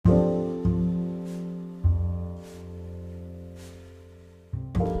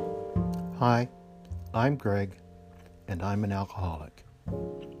Hi, I'm Greg, and I'm an alcoholic.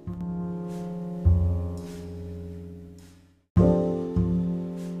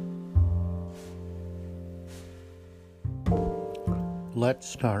 Let's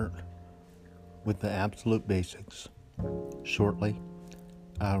start with the absolute basics. Shortly,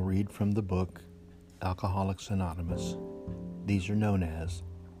 I'll read from the book Alcoholics Anonymous. These are known as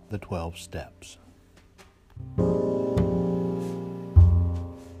the 12 Steps.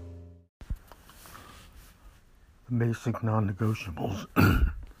 The basic non-negotiables,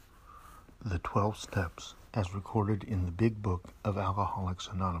 the 12 steps as recorded in the Big Book of Alcoholics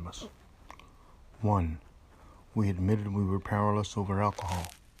Anonymous. 1. We admitted we were powerless over alcohol,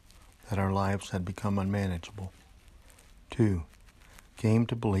 that our lives had become unmanageable. 2. Came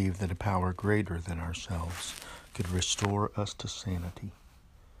to believe that a power greater than ourselves could restore us to sanity.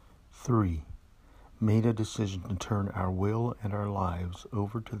 3. Made a decision to turn our will and our lives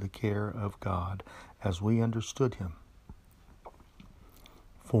over to the care of God as we understood Him.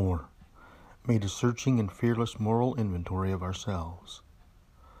 4. Made a searching and fearless moral inventory of ourselves.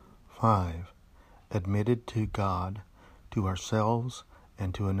 5. Admitted to God, to ourselves,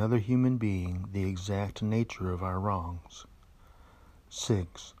 and to another human being the exact nature of our wrongs.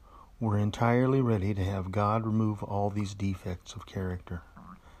 6. We're entirely ready to have God remove all these defects of character.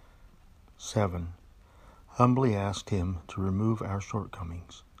 7. Humbly asked Him to remove our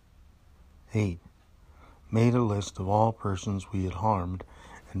shortcomings. 8. Made a list of all persons we had harmed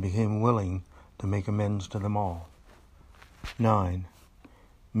and became willing to make amends to them all. 9.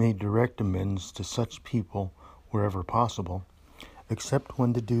 Made direct amends to such people wherever possible, except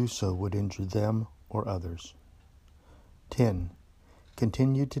when to do so would injure them or others. 10.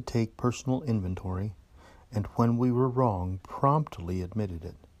 Continued to take personal inventory, and when we were wrong, promptly admitted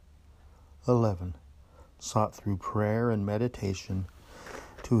it. 11. Sought through prayer and meditation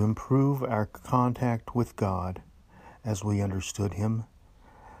to improve our contact with God as we understood Him,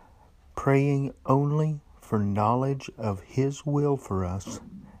 praying only for knowledge of His will for us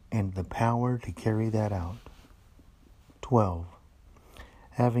and the power to carry that out. 12.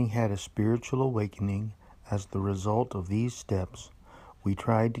 Having had a spiritual awakening as the result of these steps, we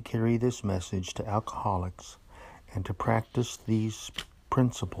tried to carry this message to alcoholics and to practice these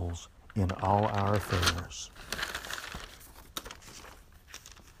principles in all our affairs.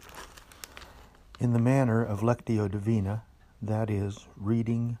 In the manner of Lectio Divina, that is,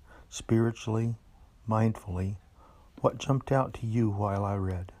 reading spiritually, mindfully, what jumped out to you while I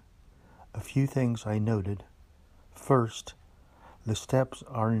read? A few things I noted. First, the steps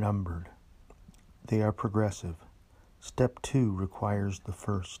are numbered. They are progressive. Step 2 requires the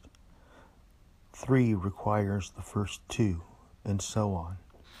first. 3 requires the first 2, and so on.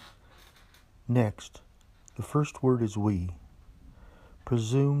 Next, the first word is we.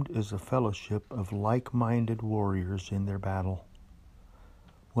 Presumed is a fellowship of like-minded warriors in their battle.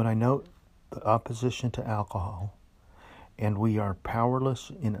 When I note the opposition to alcohol, and we are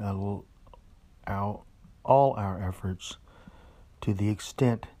powerless in all our efforts to the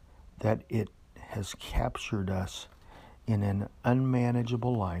extent that it has captured us in an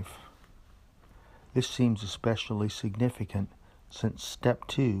unmanageable life. This seems especially significant since step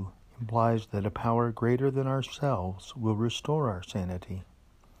 2 implies that a power greater than ourselves will restore our sanity.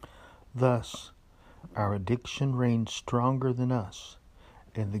 Thus, our addiction reigns stronger than us,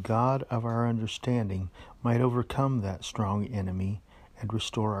 and the God of our understanding might overcome that strong enemy and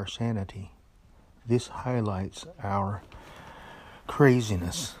restore our sanity. This highlights our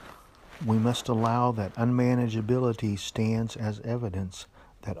craziness. We must allow that unmanageability stands as evidence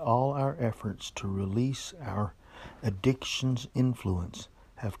that all our efforts to release our addiction's influence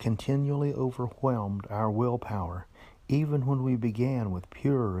have continually overwhelmed our willpower, even when we began with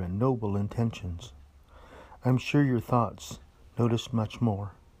pure and noble intentions. I'm sure your thoughts noticed much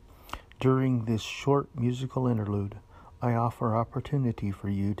more. During this short musical interlude, I offer opportunity for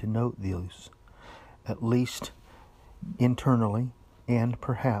you to note these, at least internally, and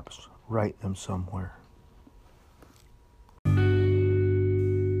perhaps write them somewhere.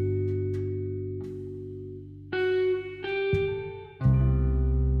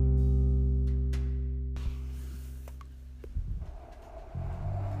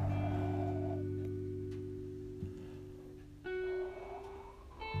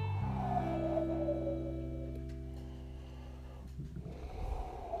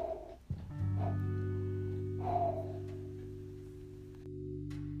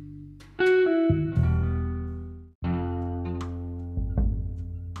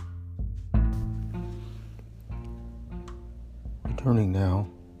 Returning now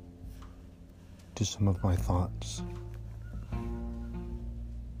to some of my thoughts.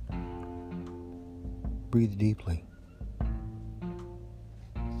 Breathe deeply.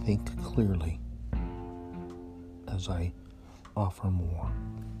 Think clearly as I offer more.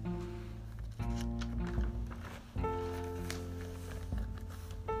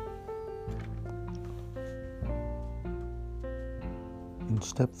 In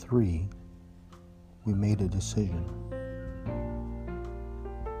step 3, we made a decision.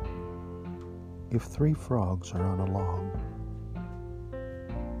 If 3 frogs are on a log,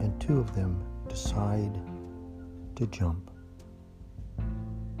 and 2 of them decide to jump,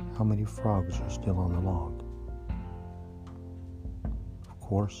 how many frogs are still on the log? Of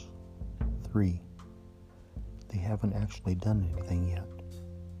course, 3. They haven't actually done anything yet.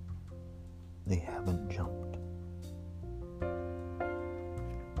 They haven't jumped.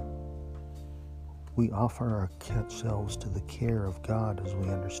 We offer ourselves to the care of God as we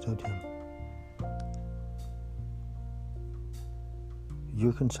understood Him.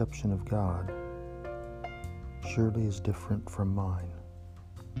 Your conception of God surely is different from mine,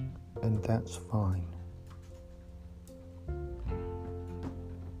 and that's fine.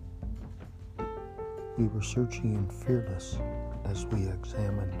 We were searching and fearless as we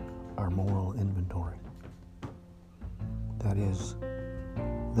examined our moral inventory. That is,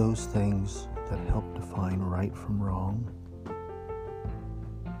 those things that help define right from wrong.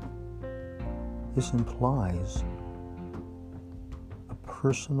 This implies a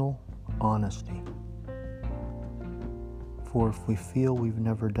personal honesty. For if we feel we've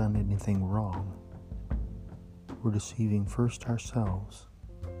never done anything wrong, we're deceiving first ourselves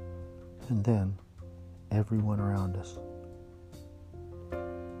and then everyone around us.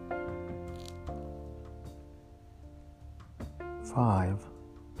 Five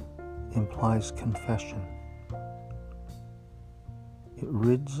implies confession. It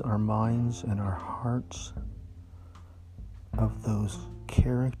rids our minds and our hearts of those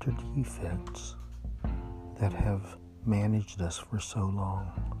character defects that have managed us for so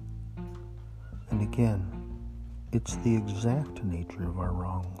long. And again, it's the exact nature of our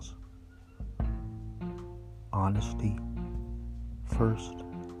wrongs. Honesty first,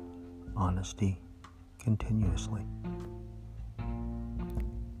 honesty continuously.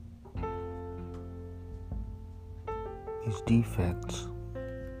 These defects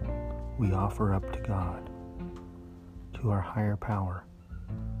we offer up to God, to our higher power,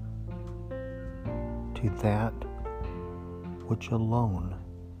 to that which alone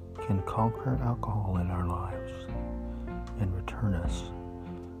can conquer alcohol in our lives and return us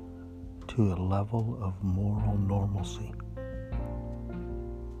to a level of moral normalcy.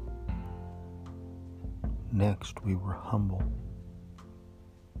 Next, we were humble.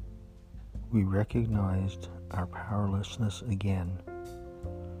 We recognized our powerlessness again,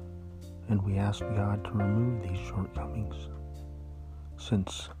 and we asked God to remove these shortcomings,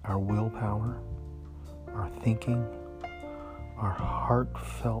 since our willpower, our thinking, our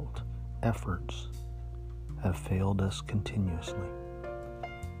heartfelt efforts have failed us continuously.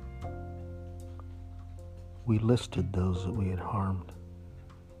 We listed those that we had harmed.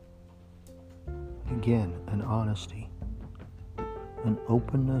 Again, an honesty, an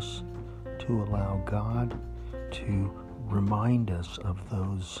openness to allow God to remind us of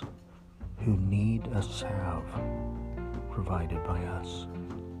those who need a salve provided by us.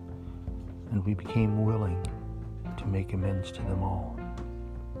 And we became willing to make amends to them all.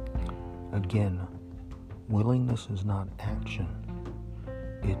 Again, willingness is not action.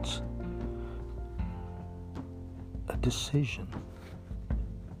 It's a decision.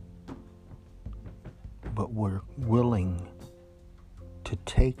 But we're willing to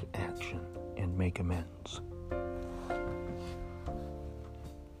take action and make amends.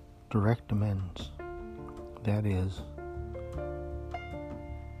 Direct amends, that is,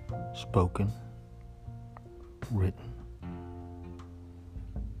 spoken, written,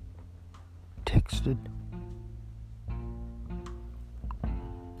 texted.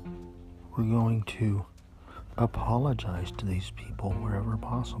 We're going to apologize to these people wherever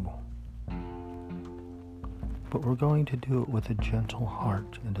possible. But we're going to do it with a gentle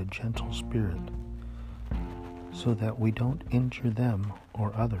heart and a gentle spirit so that we don't injure them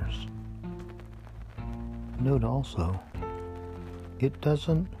or others. Note also, it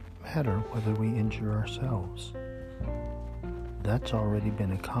doesn't matter whether we injure ourselves. That's already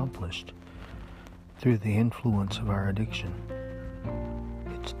been accomplished through the influence of our addiction.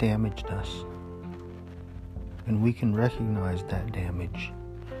 It's damaged us, and we can recognize that damage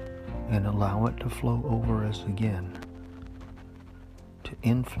and allow it to flow over us again, to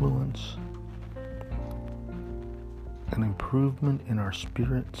influence an improvement in our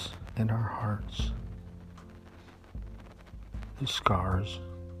spirits and our hearts. The scars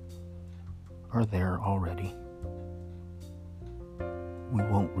are there already. We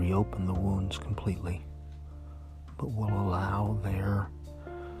won't reopen the wounds completely, but we'll allow their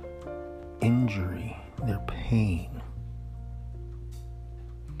injury, their pain,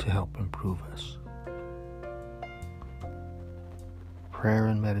 to help improve us. Prayer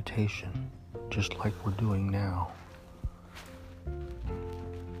and meditation, just like we're doing now,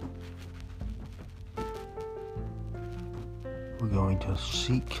 we're going to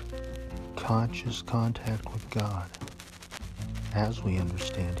seek conscious contact with God as we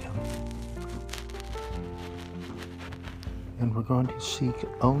understand Him. And we're going to seek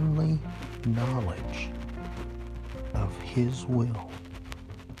only knowledge of His will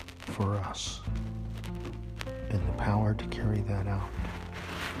for us and the power to carry that out.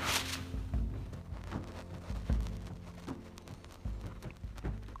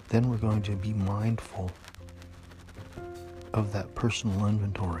 Then we're going to be mindful of that personal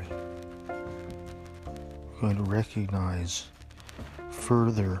inventory. We're going to recognize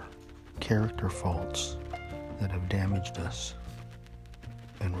further character faults that have damaged us,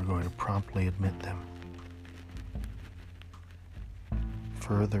 and we're going to promptly admit them.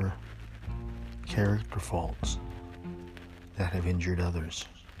 Further character faults that have injured others,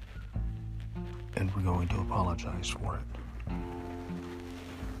 and we're going to apologize for it.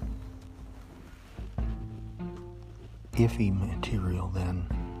 Iffy material, then,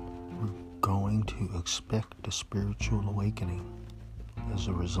 we're going to expect a spiritual awakening as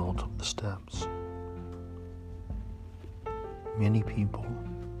a result of the steps. Many people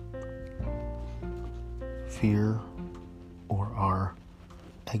fear or are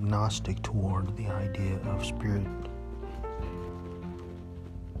agnostic toward the idea of spirit.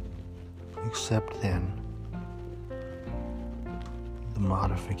 Except then the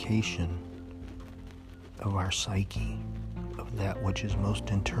modification of our psyche, of that which is most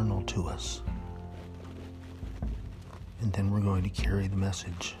internal to us. And then we're going to carry the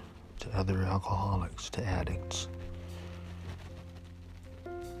message to other alcoholics, to addicts,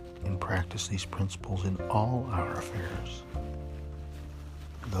 and practice these principles in all our affairs.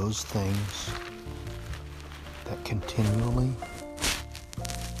 Those things that continually,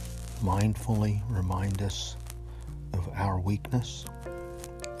 mindfully remind us of our weakness,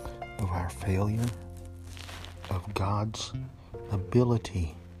 of our failure, of God's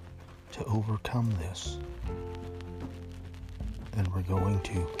ability to overcome this. And we're going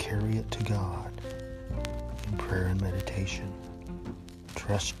to carry it to God in prayer and meditation,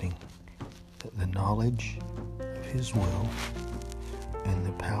 trusting that the knowledge of His will and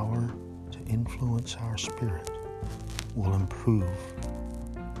the power to influence our spirit will improve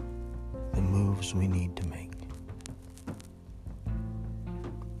the moves we need to make.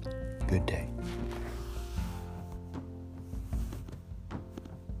 Good day.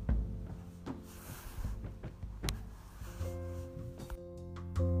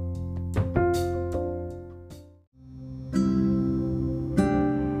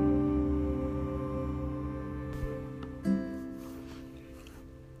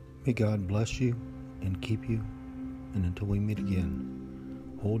 May God bless you and keep you, and until we meet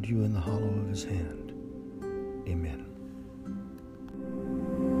again, hold you in the hollow of His hand. Amen.